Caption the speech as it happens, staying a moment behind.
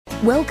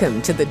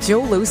Welcome to the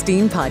Joel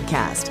Osteen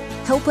Podcast.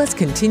 Help us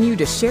continue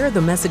to share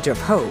the message of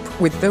hope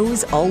with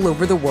those all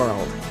over the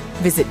world.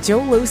 Visit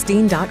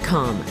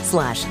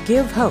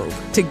joelosteen.com/give hope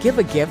to give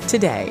a gift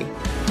today.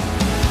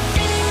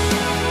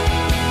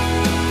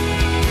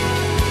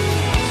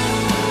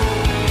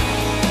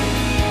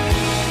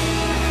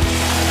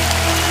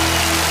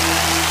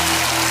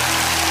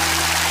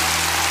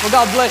 Well,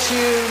 God bless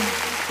you.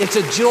 It's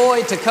a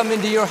joy to come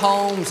into your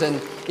homes. And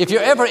if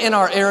you're ever in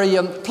our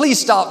area, please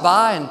stop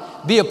by and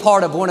be a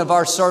part of one of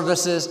our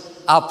services.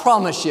 I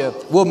promise you,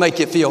 we'll make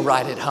you feel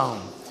right at home.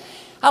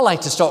 I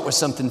like to start with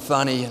something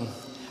funny. And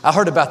I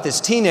heard about this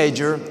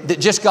teenager that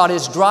just got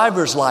his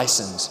driver's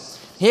license.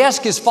 He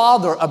asked his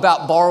father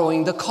about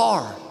borrowing the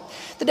car.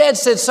 The dad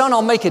said, "Son,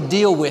 I'll make a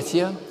deal with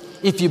you.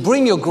 If you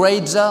bring your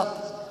grades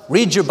up,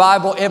 read your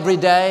Bible every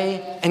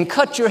day, and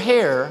cut your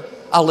hair,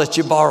 I'll let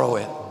you borrow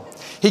it."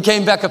 He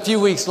came back a few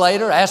weeks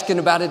later asking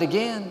about it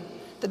again.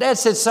 The dad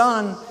said,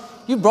 "Son,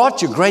 you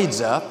brought your grades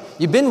up.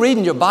 You've been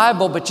reading your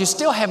Bible, but you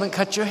still haven't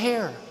cut your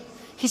hair."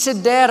 He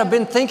said, "Dad, I've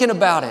been thinking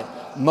about it.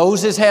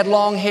 Moses had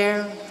long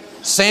hair.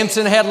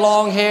 Samson had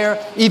long hair.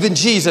 Even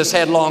Jesus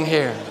had long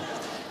hair."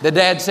 The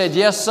dad said,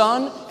 "Yes,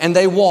 son," and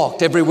they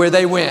walked everywhere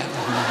they went.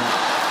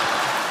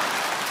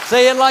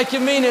 Say it like you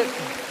mean it.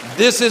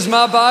 This is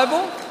my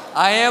Bible.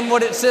 I am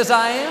what it says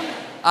I am.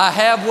 I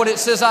have what it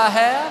says I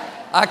have.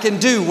 I can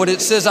do what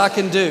it says I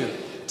can do.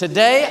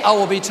 Today, I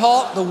will be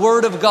taught the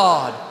Word of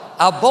God.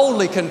 I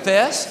boldly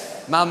confess,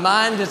 my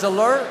mind is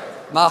alert,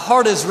 my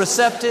heart is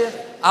receptive.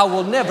 I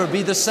will never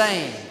be the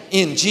same.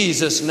 In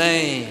Jesus'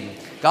 name,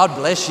 God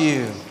bless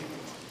you.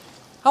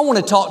 I want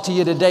to talk to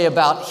you today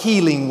about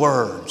healing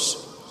words.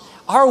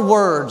 Our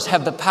words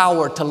have the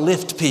power to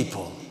lift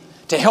people,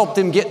 to help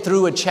them get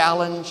through a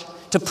challenge,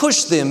 to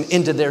push them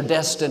into their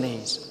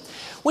destinies.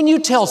 When you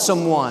tell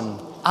someone,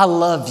 "I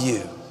love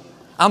you,"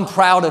 "I'm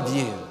proud of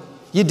you,"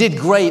 "You did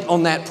great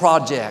on that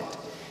project,"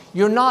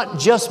 you're not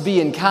just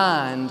being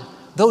kind,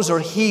 those are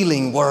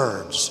healing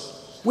words.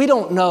 We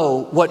don't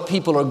know what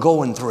people are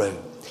going through.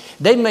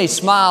 They may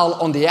smile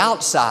on the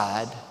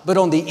outside, but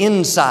on the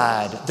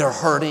inside, they're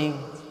hurting,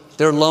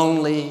 they're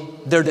lonely,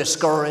 they're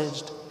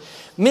discouraged.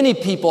 Many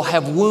people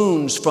have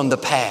wounds from the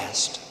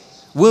past,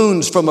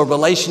 wounds from a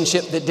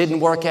relationship that didn't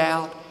work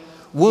out,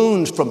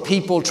 wounds from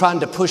people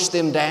trying to push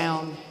them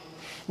down.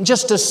 And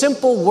just a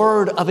simple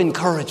word of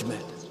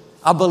encouragement.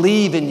 "I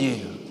believe in you.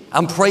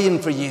 I'm praying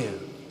for you."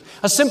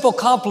 A simple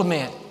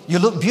compliment. "You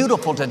look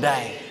beautiful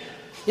today."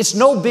 It's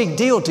no big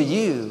deal to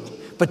you,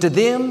 but to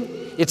them,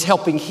 it's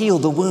helping heal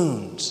the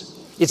wounds.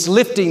 It's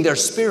lifting their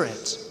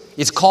spirits.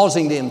 It's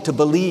causing them to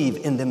believe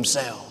in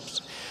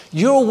themselves.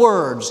 Your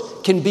words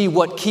can be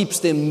what keeps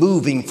them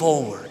moving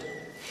forward.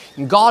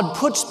 And God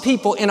puts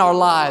people in our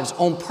lives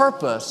on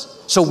purpose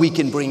so we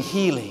can bring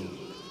healing.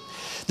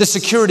 The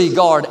security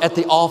guard at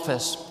the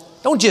office,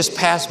 don't just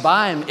pass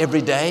by him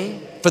every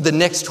day for the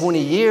next 20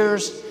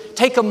 years.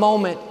 Take a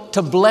moment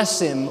to bless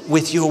him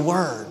with your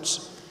words.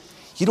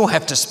 You don't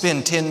have to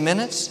spend 10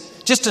 minutes.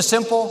 Just a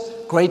simple,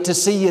 "Great to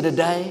see you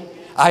today.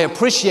 I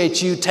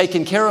appreciate you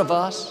taking care of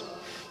us."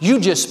 You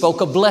just spoke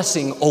a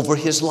blessing over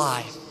his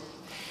life.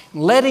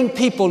 Letting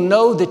people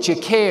know that you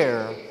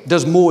care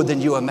does more than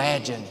you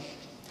imagine.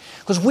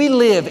 Because we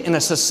live in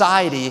a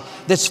society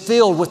that's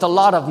filled with a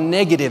lot of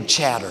negative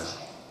chatter.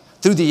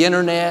 Through the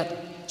internet,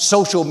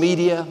 social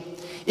media,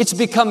 it's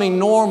becoming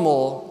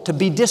normal to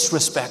be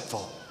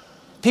disrespectful.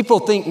 People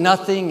think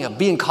nothing of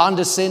being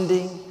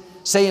condescending,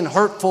 saying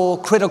hurtful,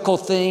 critical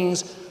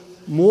things.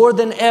 More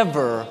than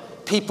ever,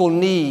 people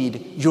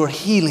need your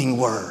healing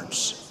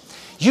words.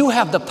 You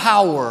have the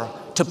power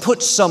to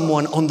put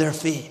someone on their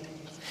feet.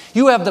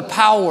 You have the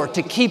power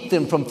to keep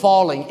them from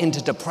falling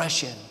into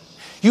depression.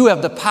 You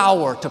have the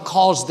power to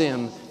cause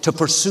them to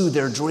pursue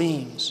their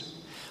dreams.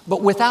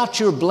 But without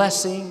your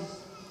blessing,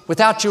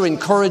 without your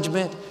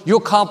encouragement, your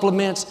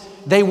compliments,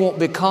 they won't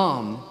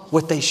become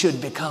what they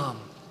should become.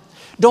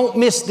 Don't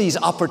miss these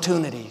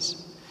opportunities.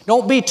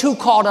 Don't be too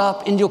caught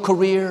up in your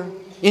career,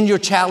 in your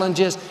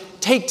challenges.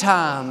 Take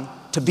time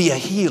to be a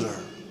healer,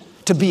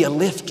 to be a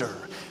lifter.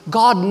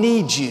 God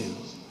needs you.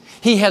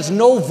 He has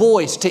no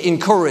voice to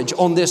encourage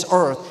on this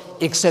earth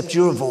except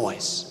your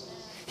voice.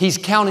 He's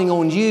counting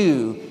on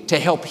you to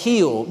help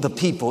heal the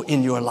people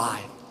in your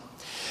life.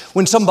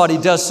 When somebody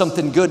does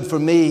something good for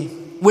me,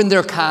 when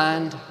they're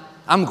kind,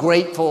 I'm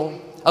grateful.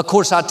 Of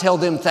course, I tell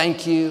them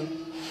thank you.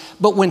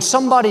 But when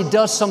somebody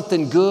does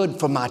something good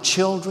for my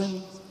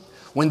children,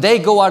 when they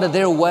go out of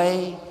their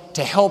way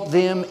to help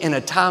them in a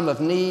time of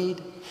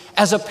need,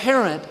 as a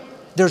parent,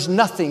 there's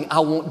nothing I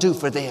won't do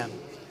for them.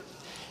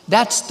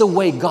 That's the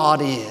way God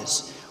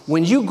is.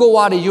 When you go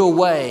out of your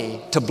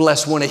way to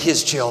bless one of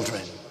His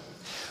children,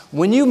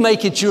 when you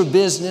make it your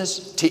business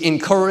to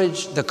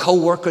encourage the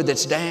coworker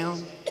that's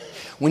down,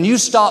 when you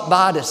stop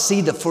by to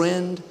see the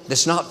friend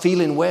that's not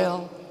feeling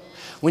well,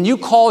 when you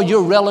call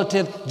your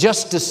relative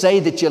just to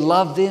say that you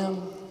love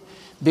them,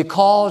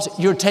 Because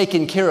you're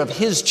taking care of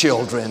His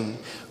children,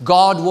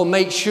 God will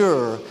make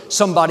sure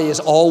somebody is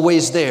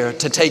always there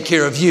to take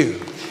care of you,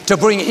 to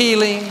bring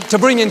healing, to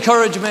bring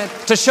encouragement,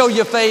 to show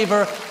you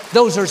favor.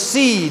 Those are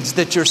seeds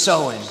that you're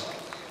sowing.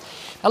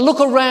 Now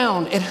look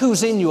around at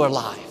who's in your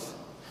life.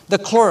 The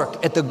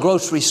clerk at the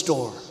grocery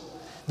store,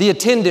 the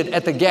attendant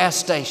at the gas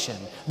station,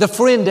 the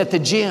friend at the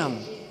gym.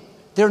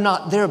 They're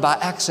not there by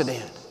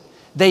accident.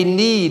 They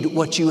need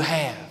what you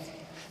have.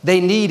 They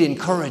need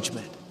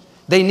encouragement.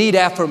 They need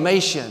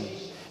affirmation.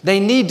 They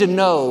need to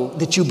know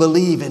that you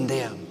believe in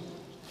them.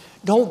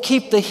 Don't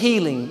keep the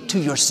healing to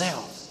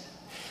yourself.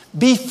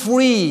 Be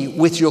free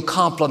with your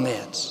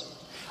compliments.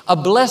 A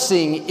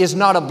blessing is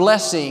not a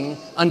blessing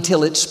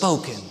until it's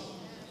spoken.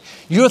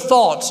 Your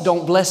thoughts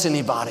don't bless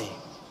anybody.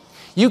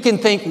 You can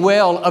think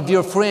well of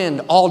your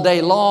friend all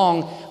day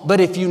long, but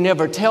if you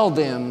never tell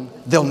them,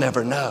 they'll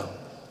never know.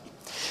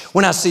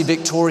 When I see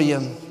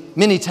Victoria,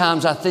 many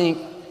times I think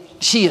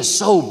she is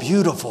so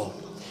beautiful.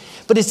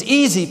 But it's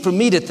easy for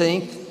me to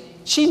think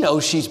she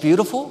knows she's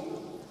beautiful.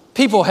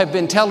 People have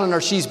been telling her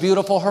she's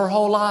beautiful her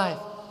whole life.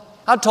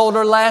 I told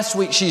her last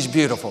week she's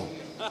beautiful.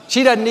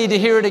 She doesn't need to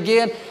hear it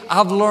again.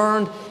 I've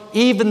learned,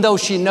 even though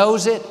she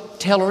knows it,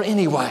 tell her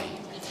anyway.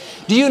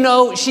 Do you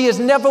know, she has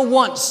never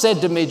once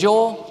said to me,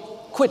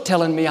 Joel, quit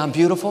telling me I'm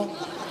beautiful.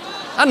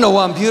 I know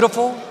I'm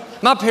beautiful.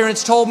 My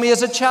parents told me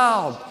as a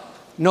child,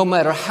 no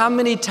matter how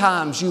many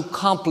times you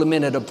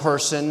complimented a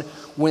person,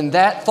 when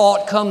that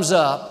thought comes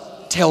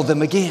up, tell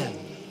them again.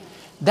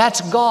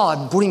 That's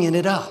God bringing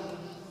it up.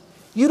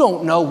 You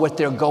don't know what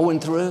they're going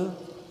through.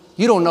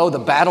 You don't know the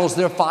battles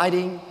they're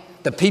fighting,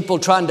 the people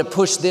trying to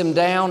push them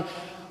down.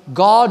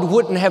 God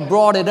wouldn't have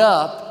brought it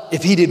up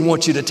if He didn't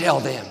want you to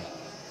tell them.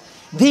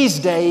 These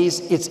days,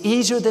 it's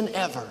easier than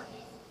ever.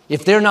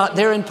 If they're not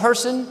there in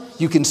person,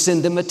 you can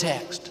send them a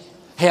text.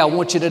 Hey, I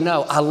want you to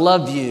know I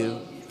love you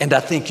and I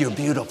think you're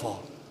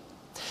beautiful.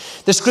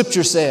 The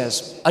scripture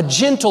says, a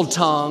gentle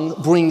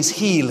tongue brings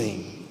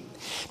healing.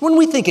 When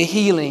we think of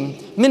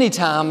healing, many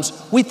times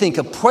we think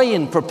of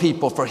praying for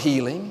people for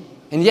healing.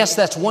 And yes,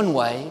 that's one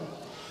way.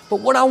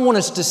 But what I want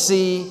us to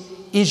see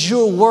is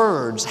your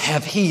words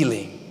have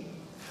healing.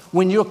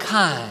 When you're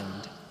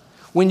kind,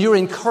 when you're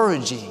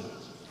encouraging,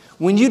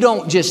 when you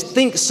don't just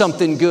think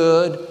something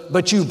good,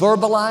 but you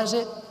verbalize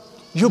it,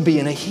 you're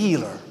being a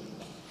healer.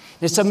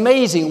 It's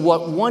amazing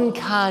what one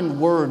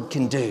kind word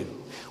can do.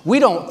 We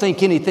don't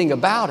think anything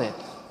about it,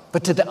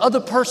 but to the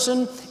other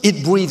person,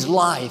 it breathes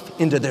life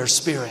into their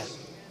spirit.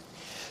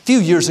 A few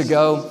years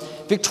ago,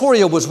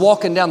 Victoria was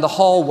walking down the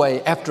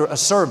hallway after a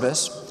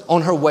service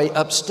on her way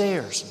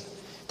upstairs.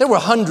 There were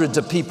hundreds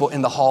of people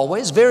in the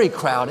hallways, very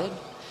crowded.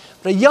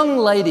 But a young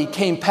lady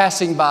came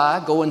passing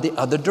by, going the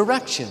other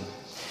direction.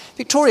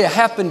 Victoria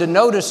happened to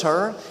notice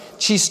her.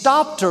 She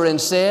stopped her and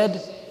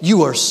said,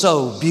 "You are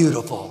so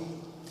beautiful."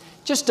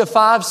 Just a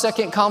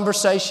 5-second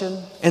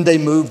conversation, and they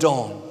moved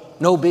on.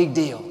 No big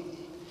deal.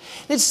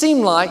 It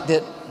seemed like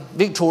that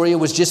Victoria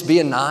was just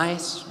being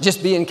nice,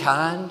 just being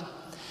kind.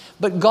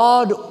 But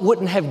God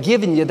wouldn't have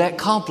given you that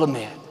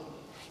compliment.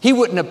 He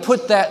wouldn't have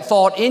put that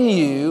thought in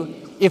you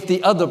if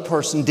the other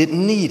person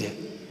didn't need it.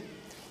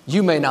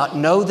 You may not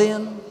know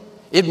them.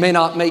 It may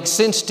not make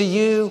sense to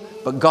you,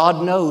 but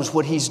God knows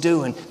what He's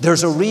doing.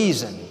 There's a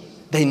reason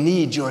they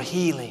need your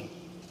healing.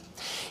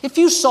 If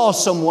you saw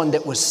someone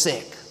that was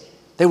sick,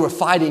 they were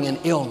fighting an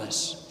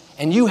illness,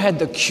 and you had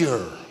the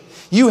cure,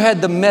 you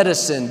had the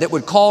medicine that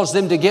would cause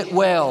them to get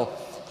well,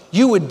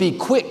 you would be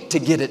quick to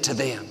get it to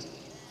them.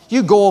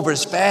 You go over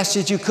as fast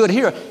as you could.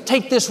 Here,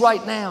 take this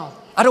right now.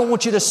 I don't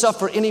want you to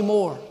suffer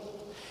anymore.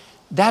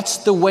 That's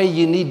the way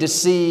you need to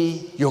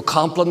see your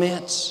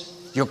compliments,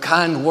 your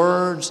kind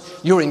words,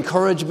 your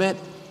encouragement.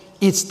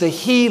 It's the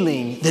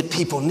healing that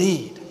people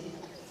need.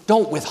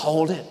 Don't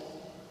withhold it.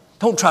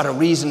 Don't try to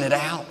reason it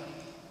out.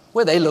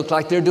 Well, they look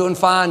like they're doing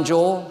fine,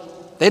 Joel.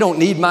 They don't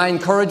need my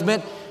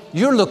encouragement.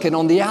 You're looking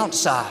on the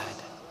outside.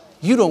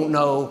 You don't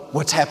know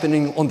what's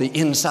happening on the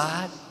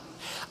inside.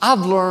 I've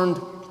learned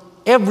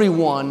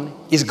everyone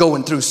is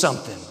going through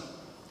something.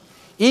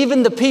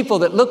 Even the people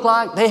that look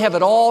like they have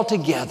it all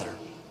together,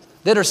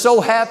 that are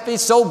so happy,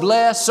 so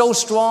blessed, so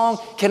strong,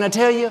 can I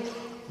tell you,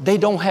 they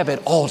don't have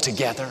it all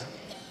together.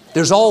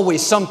 There's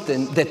always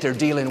something that they're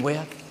dealing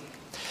with.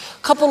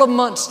 A couple of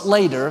months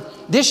later,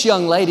 this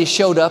young lady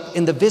showed up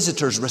in the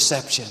visitor's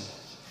reception.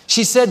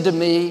 She said to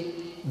me,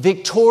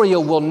 "Victoria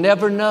will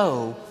never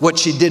know what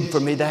she did for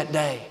me that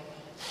day."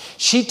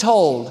 She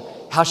told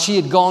how she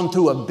had gone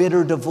through a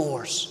bitter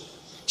divorce.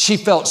 She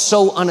felt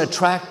so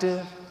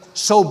unattractive,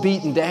 so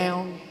beaten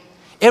down.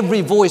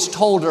 Every voice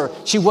told her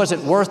she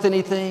wasn't worth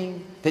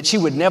anything, that she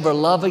would never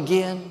love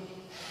again.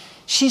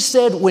 She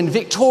said, when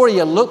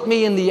Victoria looked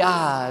me in the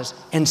eyes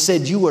and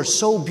said, "You are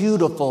so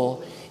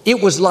beautiful,"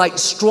 it was like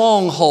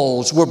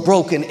strongholds were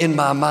broken in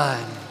my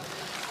mind.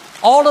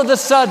 All of a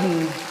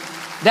sudden,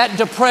 that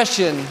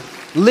depression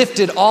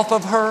lifted off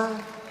of her.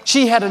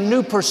 She had a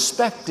new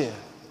perspective.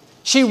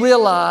 She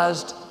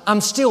realized,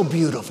 I'm still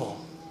beautiful.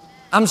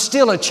 I'm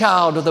still a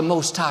child of the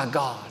Most High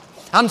God.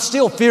 I'm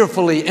still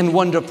fearfully and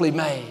wonderfully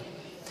made.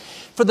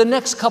 For the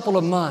next couple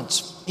of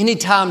months,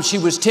 anytime she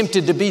was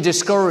tempted to be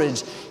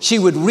discouraged, she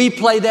would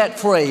replay that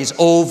phrase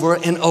over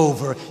and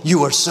over,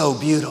 "You are so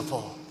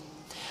beautiful."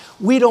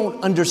 We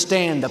don't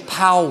understand the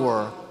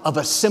power of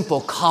a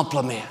simple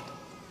compliment,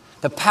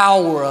 the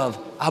power of,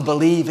 "I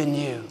believe in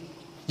you.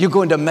 You're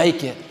going to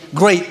make it.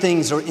 Great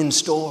things are in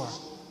store."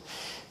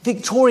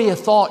 Victoria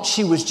thought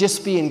she was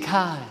just being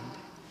kind.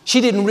 She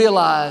didn't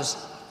realize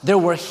there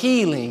were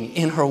healing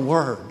in her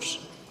words.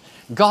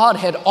 God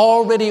had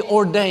already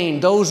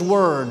ordained those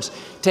words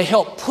to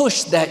help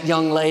push that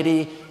young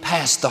lady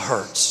past the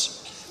hurts,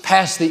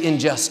 past the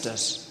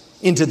injustice,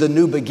 into the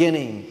new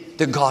beginning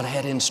that God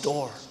had in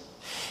store.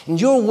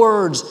 And your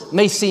words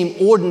may seem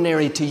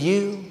ordinary to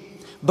you,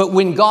 but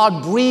when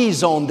God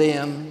breathes on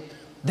them,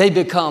 they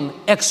become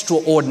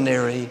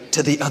extraordinary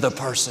to the other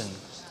person.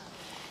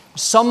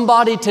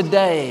 Somebody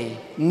today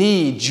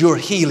needs your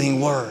healing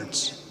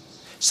words.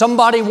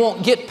 Somebody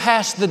won't get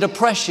past the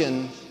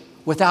depression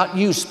without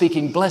you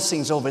speaking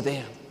blessings over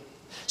them.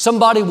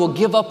 Somebody will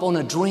give up on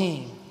a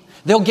dream.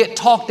 They'll get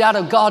talked out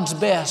of God's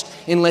best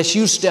unless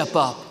you step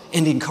up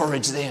and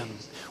encourage them.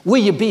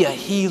 Will you be a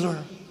healer?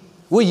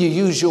 Will you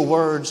use your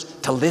words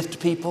to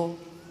lift people?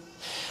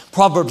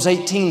 Proverbs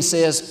 18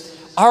 says,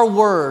 our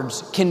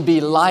words can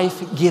be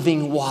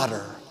life-giving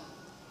water.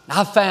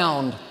 I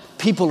found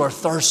people are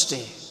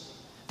thirsty.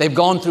 They've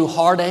gone through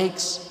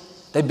heartaches.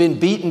 They've been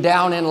beaten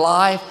down in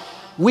life.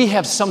 We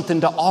have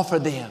something to offer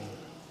them.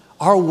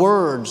 Our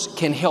words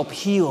can help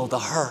heal the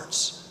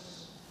hurts.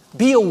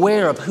 Be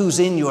aware of who's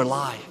in your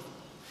life.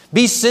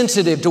 Be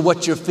sensitive to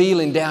what you're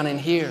feeling down in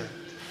here.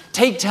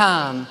 Take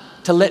time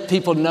to let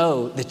people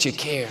know that you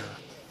care.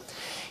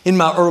 In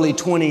my early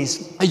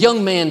 20s, a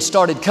young man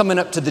started coming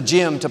up to the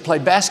gym to play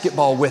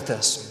basketball with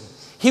us.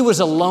 He was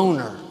a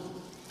loner.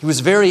 He was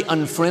very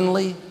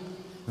unfriendly,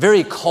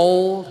 very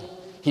cold.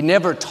 He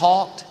never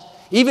talked.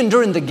 Even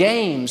during the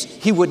games,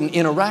 he wouldn't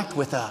interact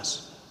with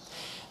us.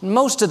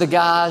 Most of the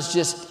guys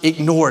just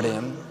ignored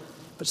him,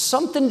 but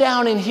something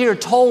down in here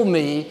told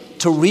me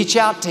to reach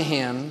out to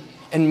him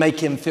and make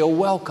him feel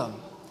welcome.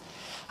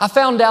 I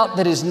found out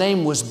that his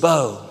name was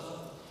Bo.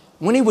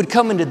 When he would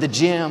come into the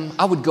gym,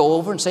 I would go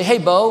over and say, "Hey,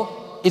 Bo,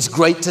 it's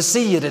great to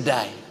see you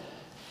today."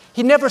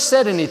 He never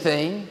said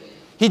anything.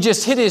 He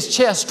just hit his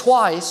chest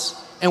twice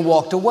and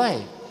walked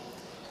away.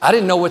 I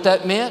didn't know what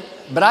that meant,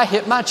 but I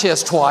hit my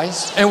chest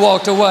twice and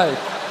walked away.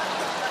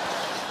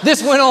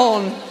 This went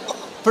on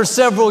for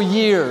several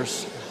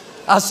years.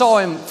 I saw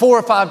him 4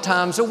 or 5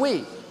 times a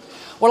week.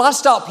 Well, I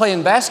stopped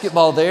playing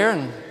basketball there,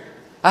 and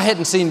I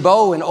hadn't seen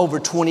Bo in over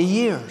 20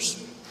 years.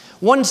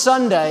 One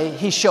Sunday,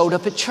 he showed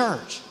up at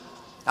church.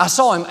 I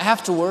saw him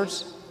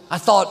afterwards. I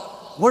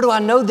thought, where do I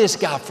know this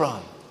guy from?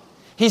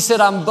 He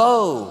said, "I'm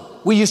Bo.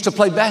 We used to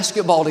play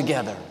basketball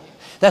together."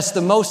 That's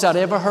the most I'd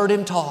ever heard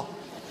him talk.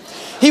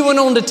 He went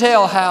on to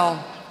tell how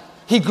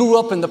he grew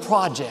up in the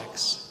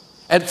projects.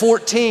 At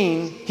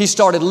 14, he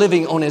started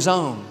living on his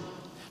own.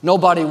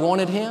 Nobody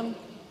wanted him.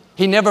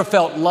 He never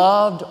felt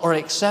loved or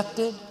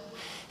accepted.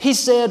 He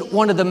said,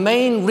 "One of the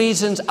main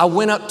reasons I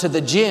went up to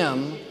the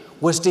gym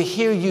was to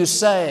hear you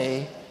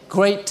say,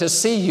 'Great to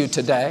see you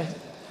today,'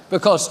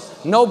 because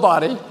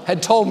nobody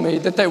had told me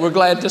that they were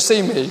glad to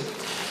see me."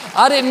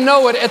 I didn't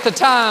know it at the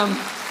time,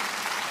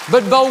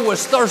 but Bo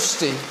was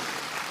thirsty.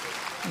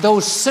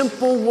 Those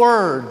simple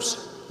words,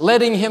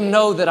 letting him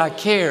know that I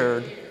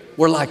cared,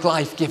 were like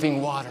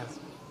life-giving water.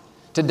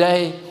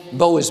 Today,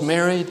 Bo is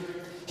married.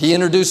 He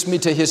introduced me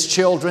to his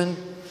children.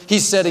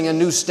 He's setting a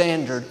new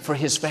standard for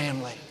his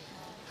family.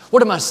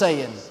 What am I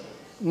saying?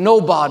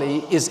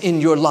 Nobody is in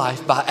your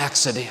life by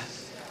accident.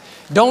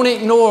 Don't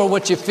ignore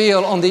what you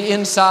feel on the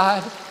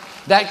inside,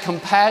 that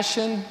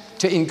compassion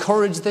to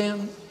encourage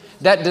them,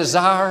 that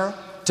desire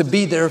to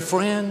be their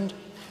friend.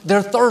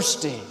 They're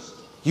thirsty.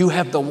 You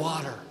have the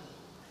water.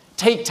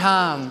 Take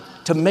time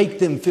to make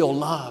them feel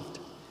loved.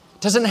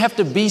 Doesn't have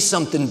to be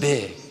something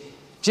big.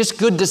 Just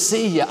good to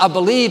see you. I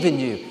believe in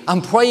you.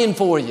 I'm praying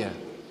for you.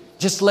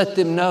 Just let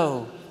them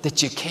know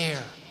that you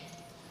care.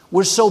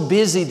 We're so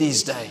busy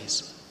these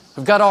days.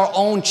 We've got our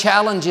own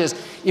challenges.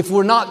 If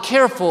we're not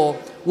careful,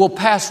 we'll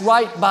pass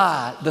right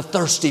by the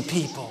thirsty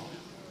people.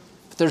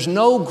 But there's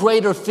no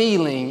greater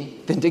feeling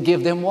than to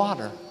give them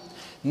water.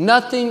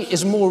 Nothing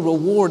is more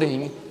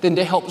rewarding than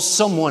to help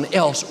someone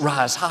else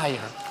rise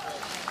higher.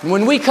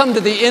 When we come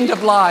to the end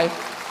of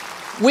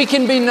life, we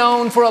can be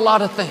known for a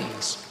lot of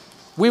things.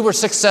 We were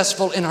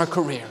successful in our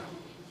career.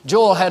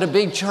 Joel had a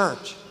big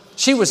church.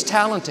 She was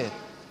talented.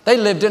 They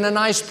lived in a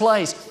nice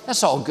place.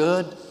 That's all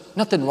good.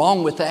 Nothing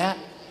wrong with that.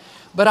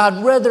 But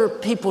I'd rather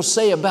people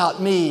say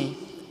about me,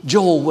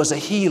 Joel was a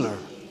healer.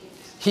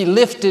 He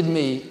lifted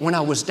me when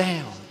I was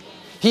down.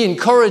 He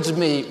encouraged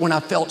me when I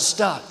felt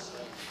stuck.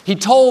 He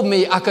told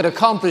me I could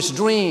accomplish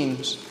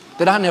dreams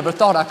that I never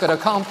thought I could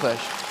accomplish.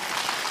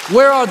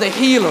 Where are the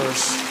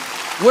healers?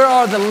 Where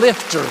are the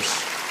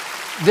lifters?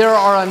 There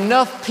are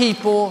enough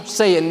people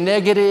saying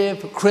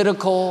negative,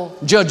 critical,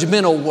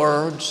 judgmental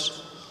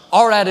words.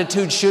 Our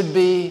attitude should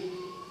be,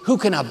 who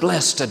can I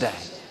bless today?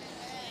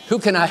 Who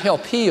can I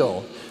help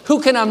heal?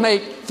 Who can I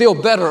make feel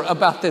better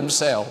about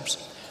themselves?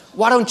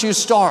 Why don't you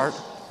start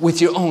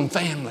with your own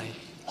family?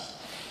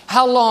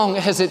 How long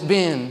has it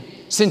been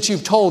since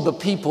you've told the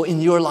people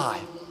in your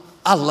life,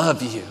 I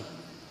love you.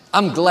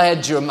 I'm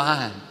glad you're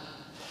mine.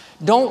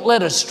 Don't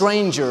let a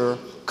stranger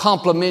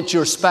compliment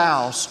your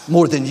spouse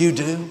more than you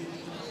do.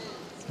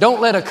 Don't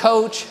let a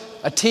coach,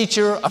 a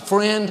teacher, a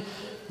friend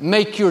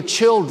make your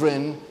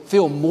children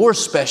feel more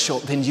special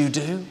than you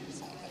do.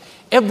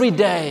 Every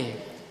day,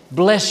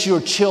 bless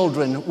your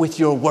children with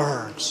your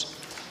words.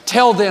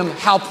 Tell them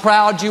how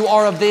proud you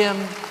are of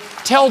them.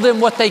 Tell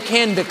them what they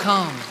can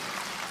become.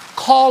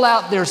 Call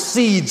out their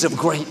seeds of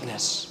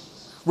greatness.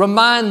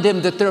 Remind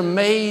them that they're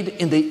made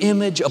in the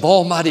image of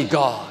Almighty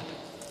God,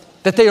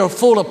 that they are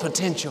full of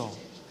potential,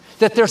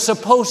 that they're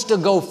supposed to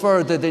go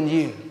further than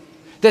you,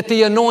 that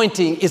the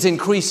anointing is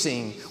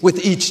increasing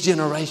with each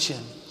generation.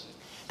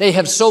 They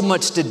have so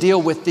much to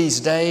deal with these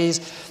days,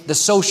 the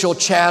social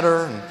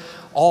chatter and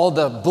all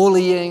the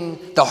bullying,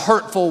 the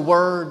hurtful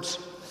words.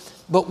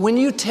 But when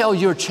you tell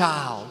your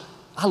child,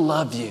 I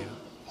love you,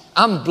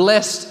 I'm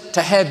blessed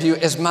to have you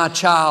as my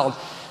child,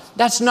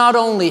 that's not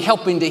only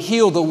helping to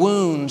heal the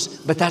wounds,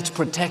 but that's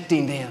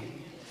protecting them.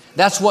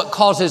 That's what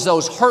causes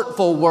those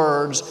hurtful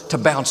words to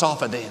bounce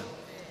off of them.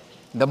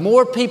 The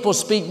more people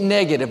speak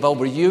negative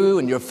over you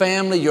and your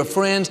family, your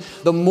friends,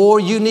 the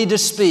more you need to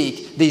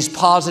speak these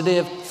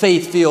positive,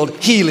 faith-filled,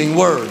 healing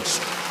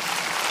words.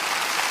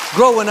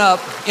 Growing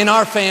up in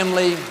our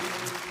family,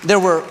 there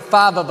were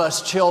 5 of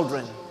us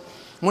children.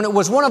 When it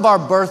was one of our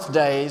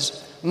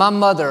birthdays, my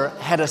mother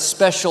had a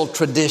special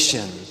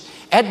tradition.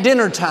 At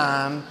dinner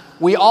time,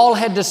 we all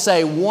had to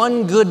say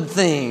one good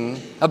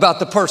thing about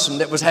the person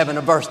that was having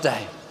a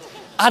birthday.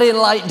 I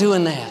didn't like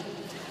doing that.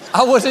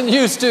 I wasn't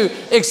used to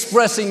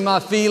expressing my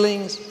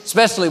feelings,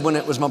 especially when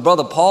it was my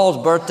brother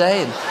Paul's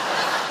birthday. And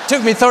it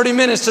took me 30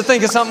 minutes to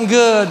think of something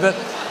good, but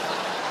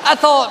I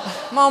thought,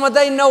 Mama,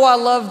 they know I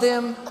love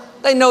them.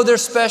 They know they're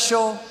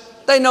special.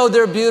 They know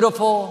they're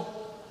beautiful.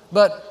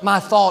 But my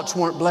thoughts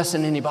weren't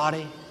blessing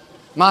anybody.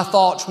 My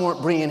thoughts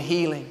weren't bringing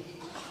healing.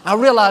 I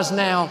realize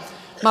now,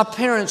 my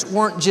parents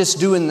weren't just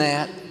doing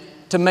that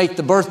to make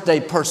the birthday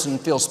person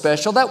feel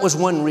special. That was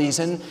one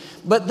reason.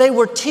 But they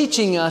were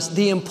teaching us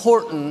the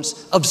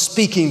importance of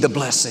speaking the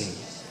blessing,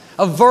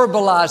 of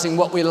verbalizing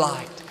what we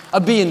liked,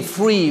 of being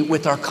free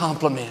with our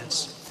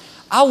compliments.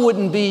 I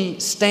wouldn't be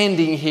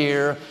standing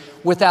here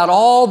without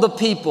all the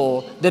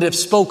people that have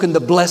spoken the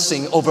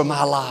blessing over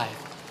my life.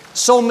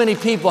 So many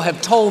people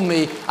have told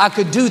me I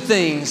could do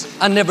things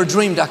I never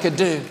dreamed I could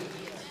do.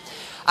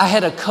 I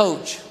had a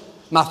coach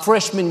my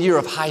freshman year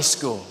of high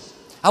school.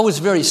 I was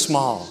very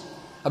small,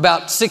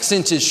 about 6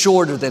 inches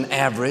shorter than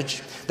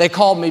average. They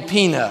called me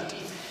Peanut.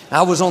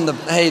 I was on the,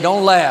 hey,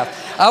 don't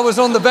laugh. I was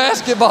on the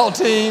basketball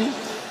team.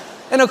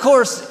 And of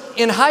course,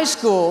 in high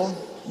school,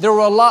 there were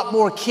a lot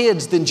more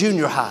kids than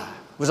junior high.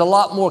 It was a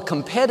lot more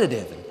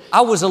competitive.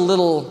 I was a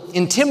little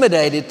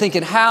intimidated,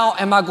 thinking, how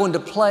am I going to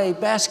play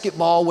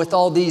basketball with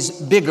all these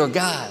bigger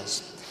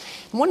guys?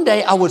 One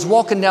day, I was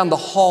walking down the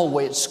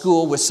hallway at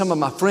school with some of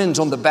my friends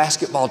on the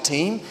basketball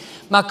team.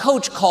 My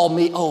coach called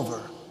me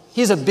over.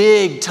 He's a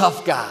big,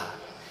 tough guy.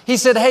 He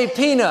said, hey,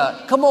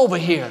 Peanut, come over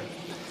here.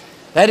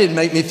 That didn't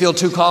make me feel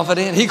too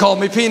confident. He called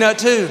me Peanut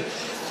too.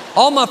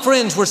 All my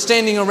friends were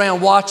standing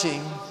around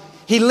watching.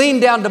 He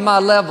leaned down to my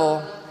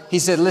level. He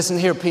said, listen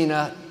here,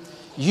 Peanut,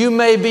 you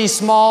may be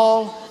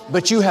small,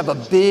 but you have a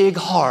big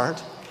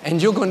heart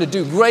and you're going to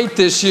do great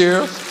this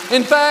year.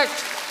 In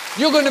fact,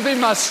 you're going to be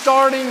my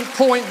starting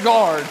point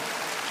guard.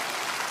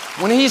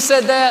 When he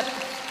said that,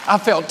 I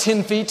felt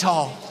 10 feet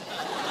tall.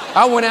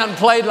 I went out and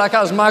played like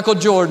I was Michael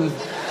Jordan.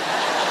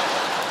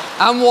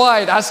 I'm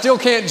white, I still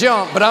can't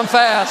jump, but I'm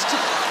fast.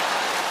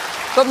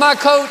 But my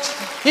coach,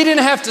 he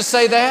didn't have to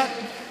say that.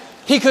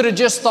 He could have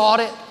just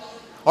thought it,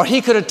 or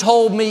he could have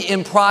told me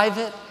in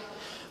private.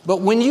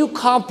 But when you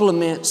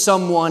compliment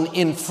someone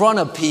in front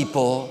of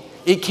people,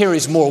 it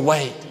carries more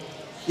weight.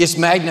 It's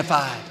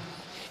magnified.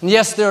 And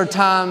yes, there are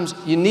times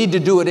you need to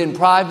do it in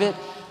private,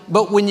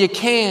 but when you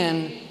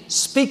can,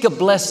 speak a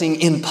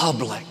blessing in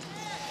public.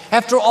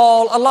 After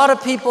all, a lot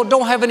of people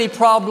don't have any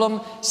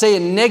problem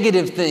saying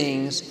negative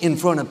things in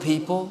front of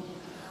people.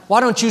 Why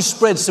don't you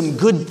spread some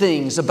good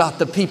things about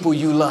the people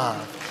you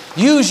love?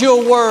 Use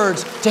your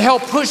words to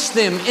help push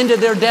them into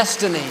their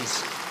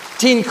destinies,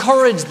 to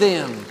encourage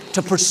them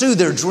to pursue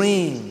their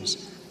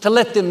dreams, to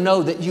let them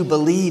know that you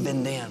believe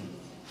in them.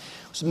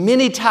 So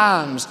many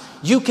times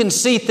you can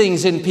see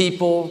things in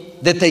people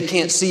that they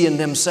can't see in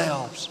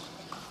themselves.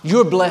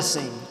 Your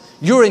blessing,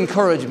 your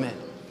encouragement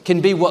can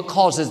be what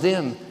causes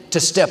them to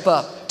step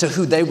up to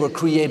who they were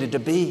created to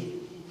be.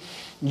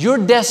 Your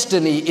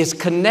destiny is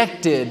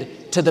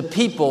connected to the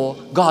people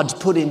God's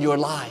put in your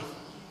life.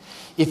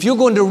 If you're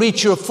going to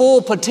reach your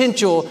full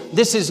potential,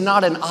 this is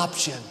not an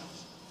option.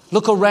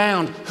 Look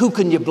around. Who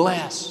can you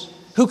bless?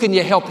 Who can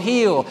you help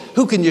heal?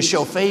 Who can you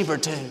show favor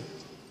to?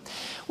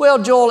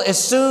 Well, Joel,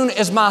 as soon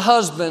as my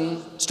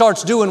husband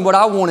starts doing what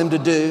I want him to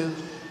do,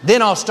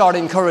 then I'll start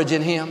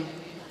encouraging him.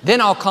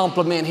 Then I'll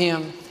compliment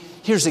him.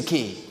 Here's the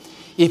key.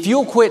 If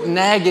you'll quit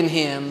nagging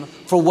him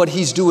for what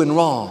he's doing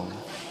wrong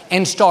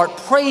and start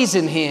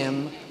praising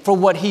him for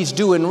what he's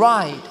doing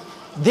right,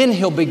 then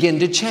he'll begin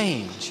to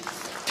change.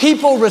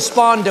 People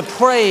respond to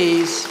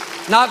praise,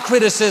 not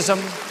criticism,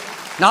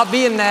 not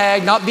being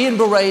nagged, not being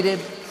berated.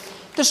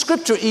 The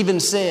scripture even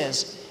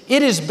says,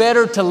 it is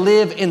better to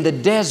live in the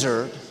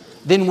desert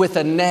than with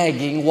a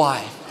nagging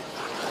wife.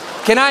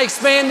 Can I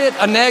expand it?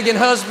 A nagging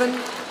husband,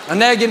 a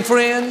nagging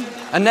friend,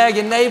 a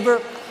nagging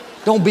neighbor.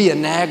 Don't be a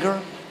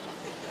nagger.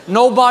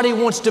 Nobody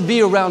wants to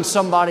be around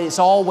somebody that's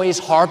always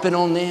harping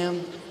on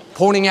them,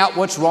 pointing out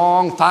what's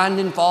wrong,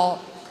 finding fault.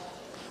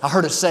 I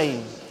heard a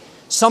saying,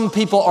 some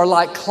people are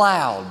like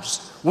clouds.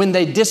 When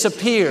they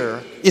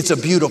disappear, it's a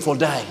beautiful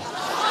day.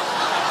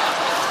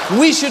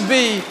 We should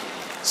be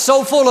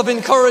so full of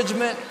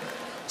encouragement,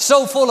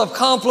 so full of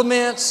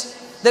compliments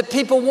that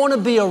people want to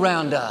be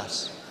around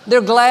us.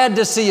 They're glad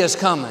to see us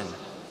coming,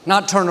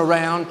 not turn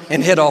around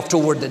and head off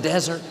toward the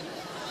desert.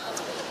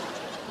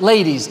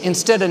 Ladies,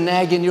 instead of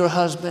nagging your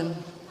husband,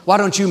 why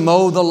don't you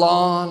mow the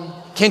lawn?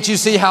 Can't you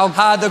see how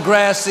high the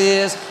grass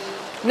is?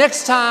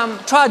 Next time,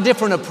 try a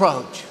different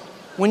approach.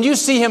 When you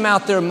see him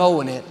out there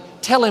mowing it,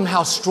 tell him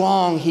how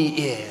strong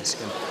he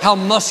is, and how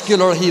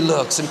muscular he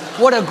looks, and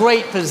what a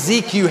great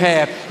physique you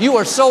have. You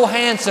are so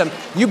handsome.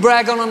 You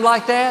brag on him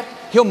like that,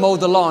 he'll mow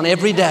the lawn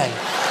every day.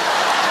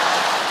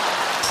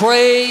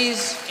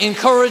 Praise,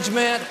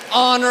 encouragement,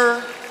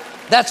 honor,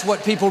 that's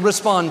what people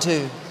respond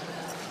to.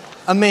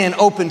 A man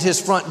opened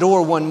his front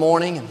door one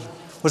morning and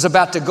was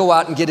about to go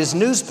out and get his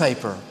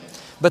newspaper.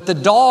 But the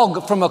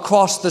dog from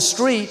across the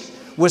street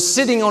was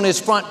sitting on his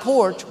front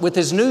porch with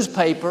his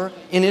newspaper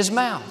in his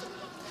mouth.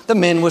 The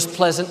man was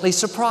pleasantly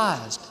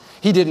surprised.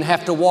 He didn't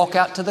have to walk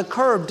out to the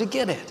curb to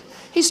get it.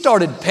 He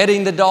started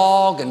petting the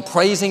dog and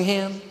praising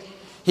him.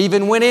 He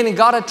even went in and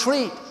got a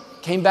treat,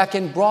 came back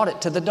and brought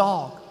it to the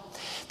dog.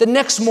 The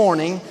next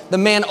morning, the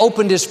man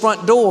opened his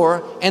front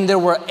door and there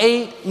were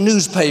 8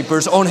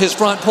 newspapers on his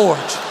front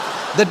porch.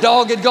 The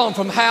dog had gone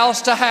from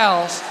house to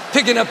house,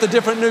 picking up the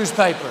different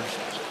newspapers.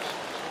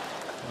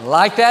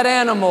 Like that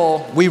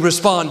animal, we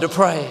respond to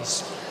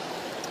praise.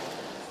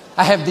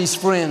 I have these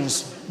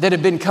friends that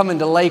have been coming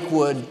to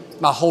Lakewood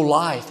my whole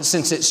life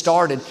since it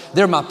started.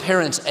 They're my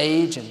parents'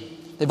 age, and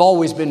they've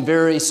always been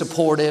very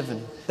supportive.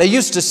 And they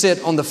used to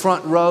sit on the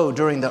front row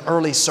during the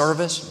early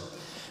service.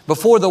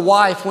 Before the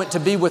wife went to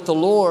be with the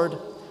Lord,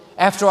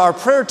 after our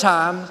prayer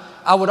time,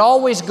 I would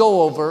always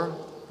go over,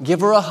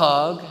 give her a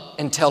hug,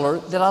 and tell her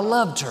that I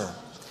loved her.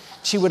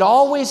 She would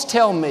always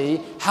tell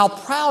me how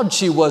proud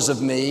she was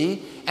of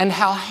me and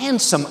how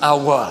handsome I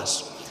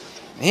was.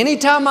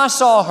 Anytime I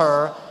saw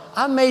her,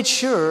 I made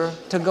sure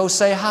to go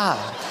say hi.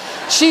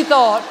 She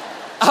thought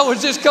I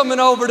was just coming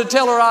over to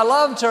tell her I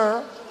loved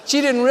her. She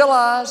didn't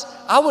realize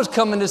I was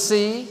coming to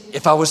see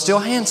if I was still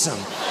handsome.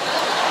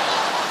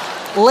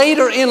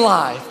 Later in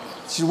life,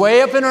 she's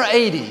way up in her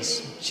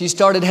 80s. She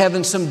started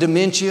having some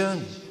dementia,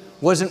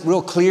 wasn't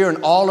real clear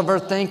in all of her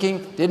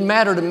thinking. Didn't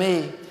matter to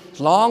me. As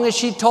long as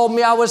she told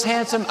me I was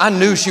handsome, I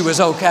knew she was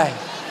okay.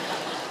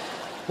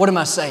 What am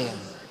I saying?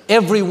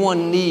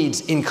 Everyone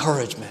needs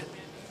encouragement.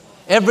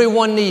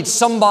 Everyone needs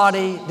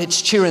somebody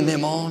that's cheering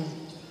them on,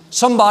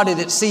 somebody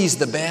that sees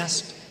the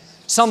best,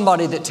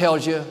 somebody that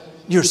tells you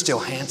you're still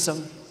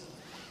handsome.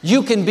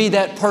 You can be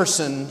that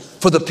person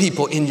for the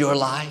people in your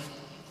life.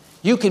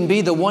 You can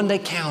be the one they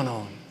count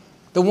on,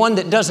 the one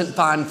that doesn't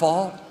find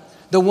fault,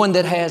 the one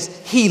that has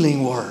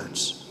healing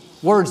words,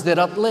 words that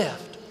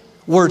uplift,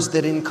 words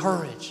that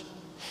encourage.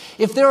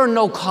 If there are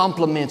no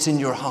compliments in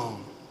your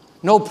home,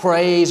 no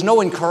praise,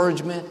 no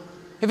encouragement,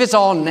 if it's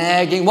all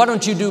nagging, why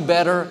don't you do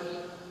better?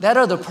 That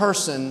other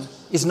person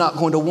is not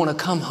going to want to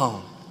come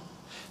home.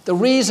 The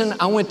reason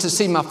I went to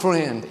see my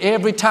friend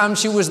every time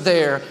she was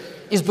there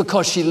is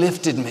because she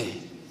lifted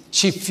me.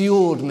 She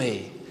fueled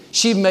me.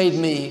 She made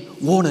me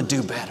want to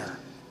do better.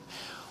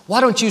 Why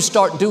don't you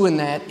start doing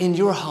that in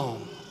your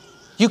home?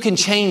 You can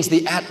change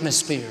the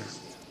atmosphere.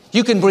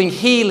 You can bring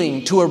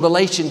healing to a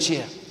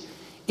relationship.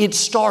 It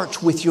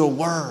starts with your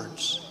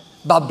words,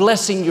 by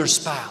blessing your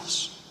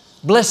spouse,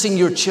 blessing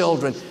your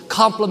children,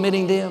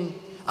 complimenting them.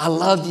 I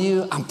love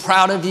you. I'm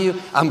proud of you.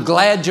 I'm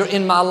glad you're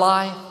in my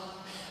life.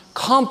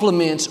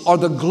 Compliments are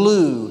the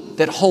glue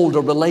that hold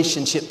a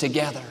relationship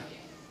together.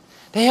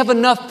 They have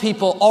enough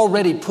people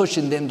already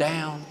pushing them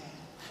down.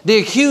 The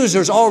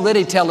accuser's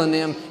already telling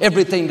them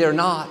everything they're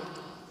not.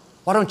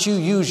 Why don't you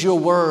use your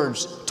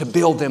words to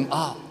build them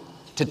up,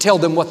 to tell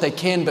them what they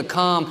can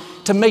become,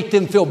 to make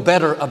them feel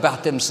better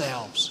about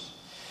themselves?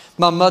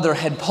 My mother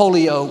had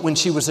polio when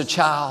she was a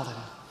child.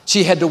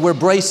 She had to wear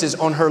braces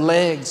on her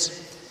legs.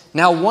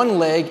 Now one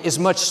leg is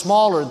much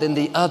smaller than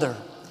the other.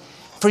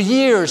 For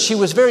years, she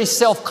was very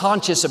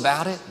self-conscious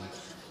about it.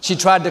 She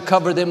tried to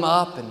cover them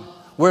up and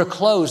wear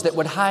clothes that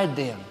would hide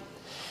them.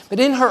 But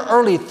in her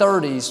early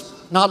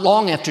 30s, not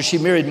long after she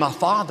married my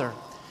father,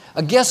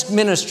 a guest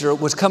minister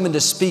was coming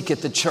to speak at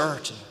the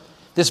church.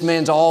 This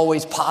man's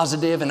always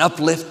positive and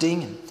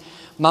uplifting.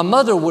 My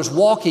mother was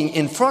walking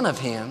in front of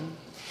him.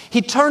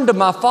 He turned to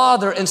my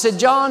father and said,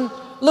 "John,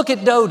 look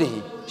at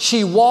Dodie.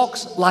 she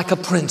walks like a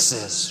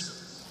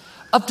princess.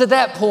 Up to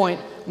that point,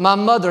 my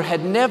mother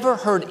had never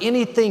heard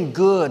anything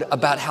good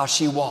about how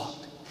she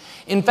walked.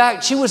 In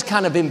fact, she was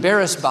kind of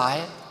embarrassed by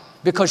it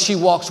because she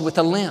walks with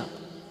a limp.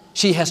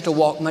 She has to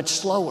walk much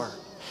slower.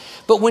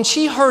 But when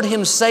she heard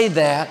him say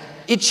that,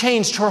 it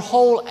changed her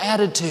whole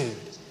attitude.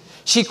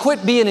 She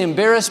quit being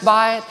embarrassed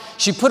by it.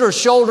 She put her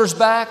shoulders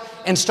back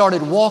and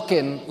started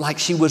walking like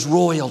she was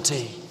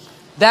royalty.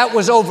 That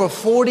was over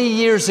 40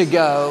 years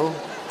ago,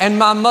 and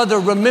my mother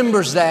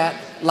remembers that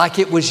like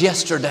it was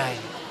yesterday.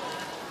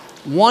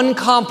 One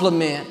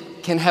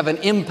compliment can have an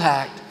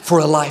impact for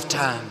a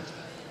lifetime.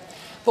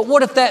 But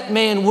what if that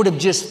man would have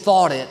just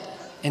thought it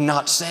and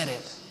not said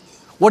it?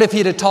 What if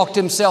he'd have talked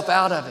himself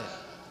out of it?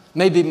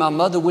 Maybe my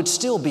mother would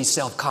still be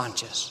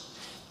self-conscious.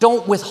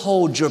 Don't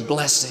withhold your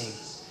blessing,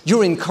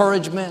 your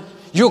encouragement,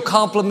 your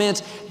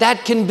compliments.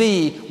 That can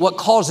be what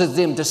causes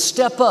them to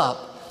step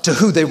up to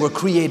who they were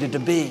created to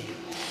be.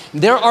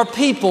 There are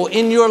people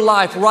in your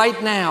life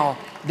right now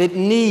that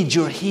need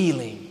your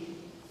healing.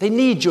 They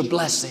need your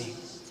blessing.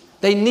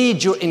 They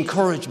need your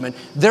encouragement.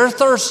 They're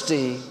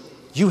thirsty.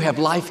 You have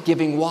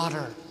life-giving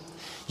water.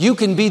 You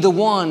can be the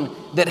one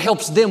that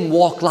helps them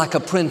walk like a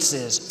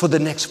princess for the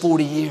next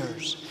 40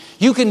 years.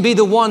 You can be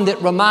the one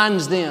that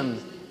reminds them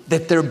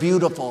that they're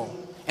beautiful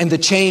and the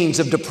chains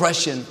of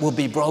depression will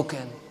be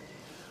broken.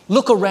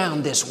 Look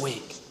around this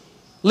week.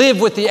 Live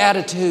with the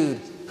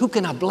attitude, who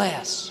can I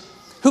bless?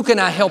 Who can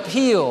I help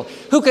heal?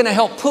 Who can I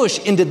help push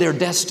into their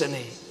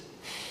destiny?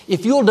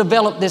 If you'll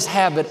develop this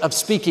habit of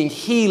speaking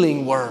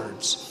healing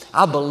words,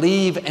 I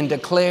believe and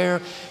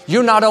declare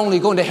you're not only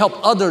going to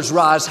help others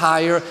rise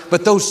higher,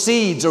 but those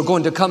seeds are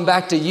going to come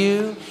back to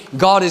you.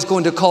 God is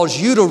going to cause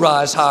you to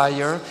rise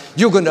higher.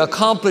 You're going to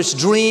accomplish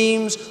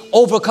dreams,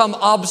 overcome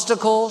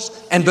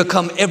obstacles, and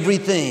become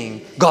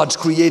everything God's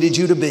created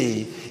you to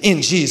be.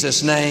 In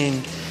Jesus'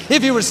 name.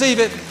 If you receive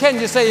it, can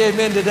you say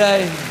amen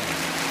today?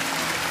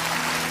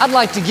 I'd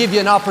like to give you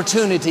an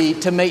opportunity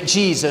to make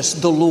Jesus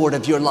the Lord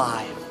of your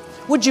life.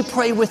 Would you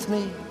pray with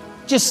me?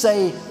 Just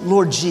say,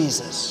 Lord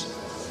Jesus,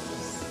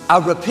 I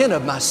repent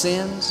of my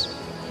sins.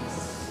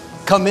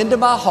 Come into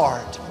my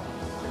heart.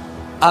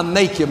 I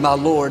make you my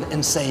Lord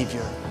and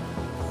Savior.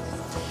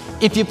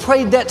 If you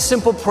prayed that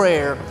simple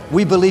prayer,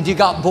 we believe you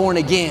got born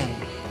again.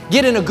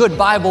 Get in a good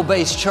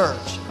Bible-based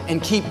church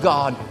and keep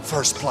God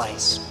first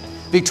place.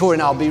 Victoria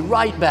and I'll be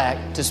right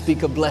back to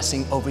speak a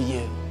blessing over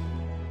you.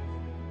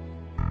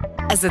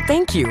 As a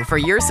thank you for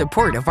your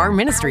support of our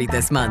ministry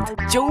this month,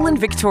 Joel and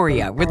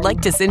Victoria would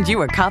like to send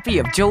you a copy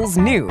of Joel's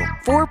new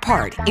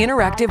 4-part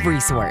interactive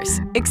resource,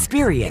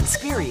 Experience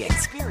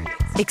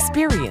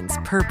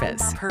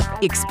Purpose,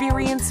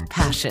 Experience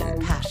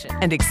Passion,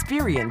 and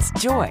Experience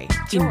Joy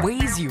in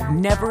ways you've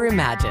never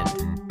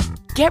imagined.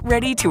 Get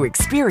ready to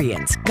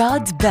experience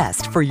God's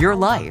best for your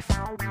life.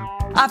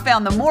 I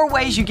found the more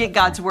ways you get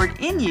God's Word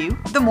in you,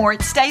 the more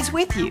it stays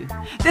with you.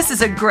 This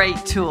is a great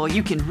tool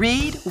you can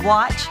read,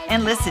 watch,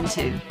 and listen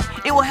to.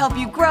 It will help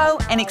you grow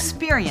and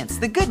experience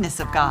the goodness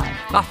of God.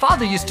 My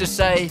father used to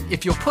say,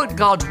 if you'll put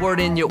God's Word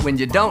in you when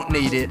you don't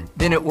need it,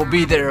 then it will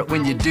be there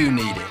when you do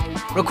need it.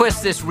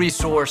 Request this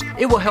resource.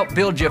 It will help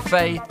build your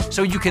faith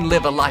so you can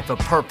live a life of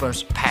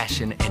purpose,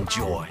 passion, and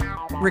joy.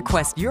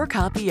 Request your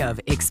copy of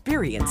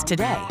Experience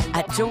today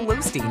at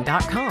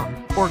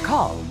joelosteen.com or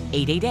call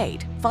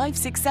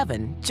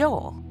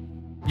 888-567-JOEL.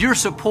 Your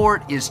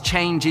support is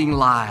changing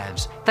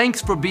lives.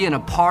 Thanks for being a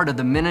part of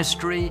the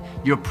ministry.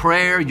 Your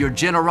prayer, your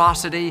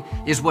generosity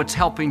is what's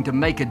helping to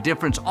make a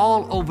difference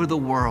all over the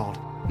world.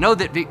 Know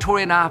that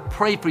Victoria and I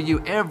pray for you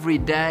every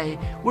day.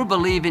 We're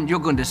believing you're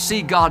going to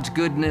see God's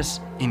goodness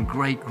in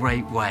great,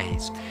 great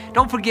ways.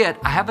 Don't forget,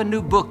 I have a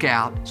new book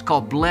out. It's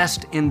called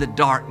Blessed in the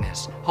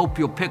Darkness. Hope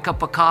you'll pick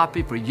up a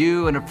copy for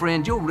you and a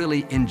friend. You'll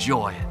really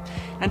enjoy it.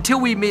 Until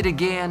we meet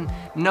again,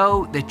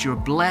 know that you're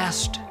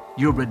blessed,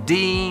 you're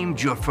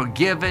redeemed, you're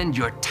forgiven,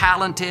 you're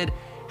talented.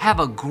 Have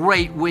a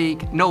great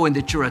week knowing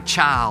that you're a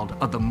child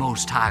of the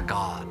Most High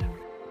God.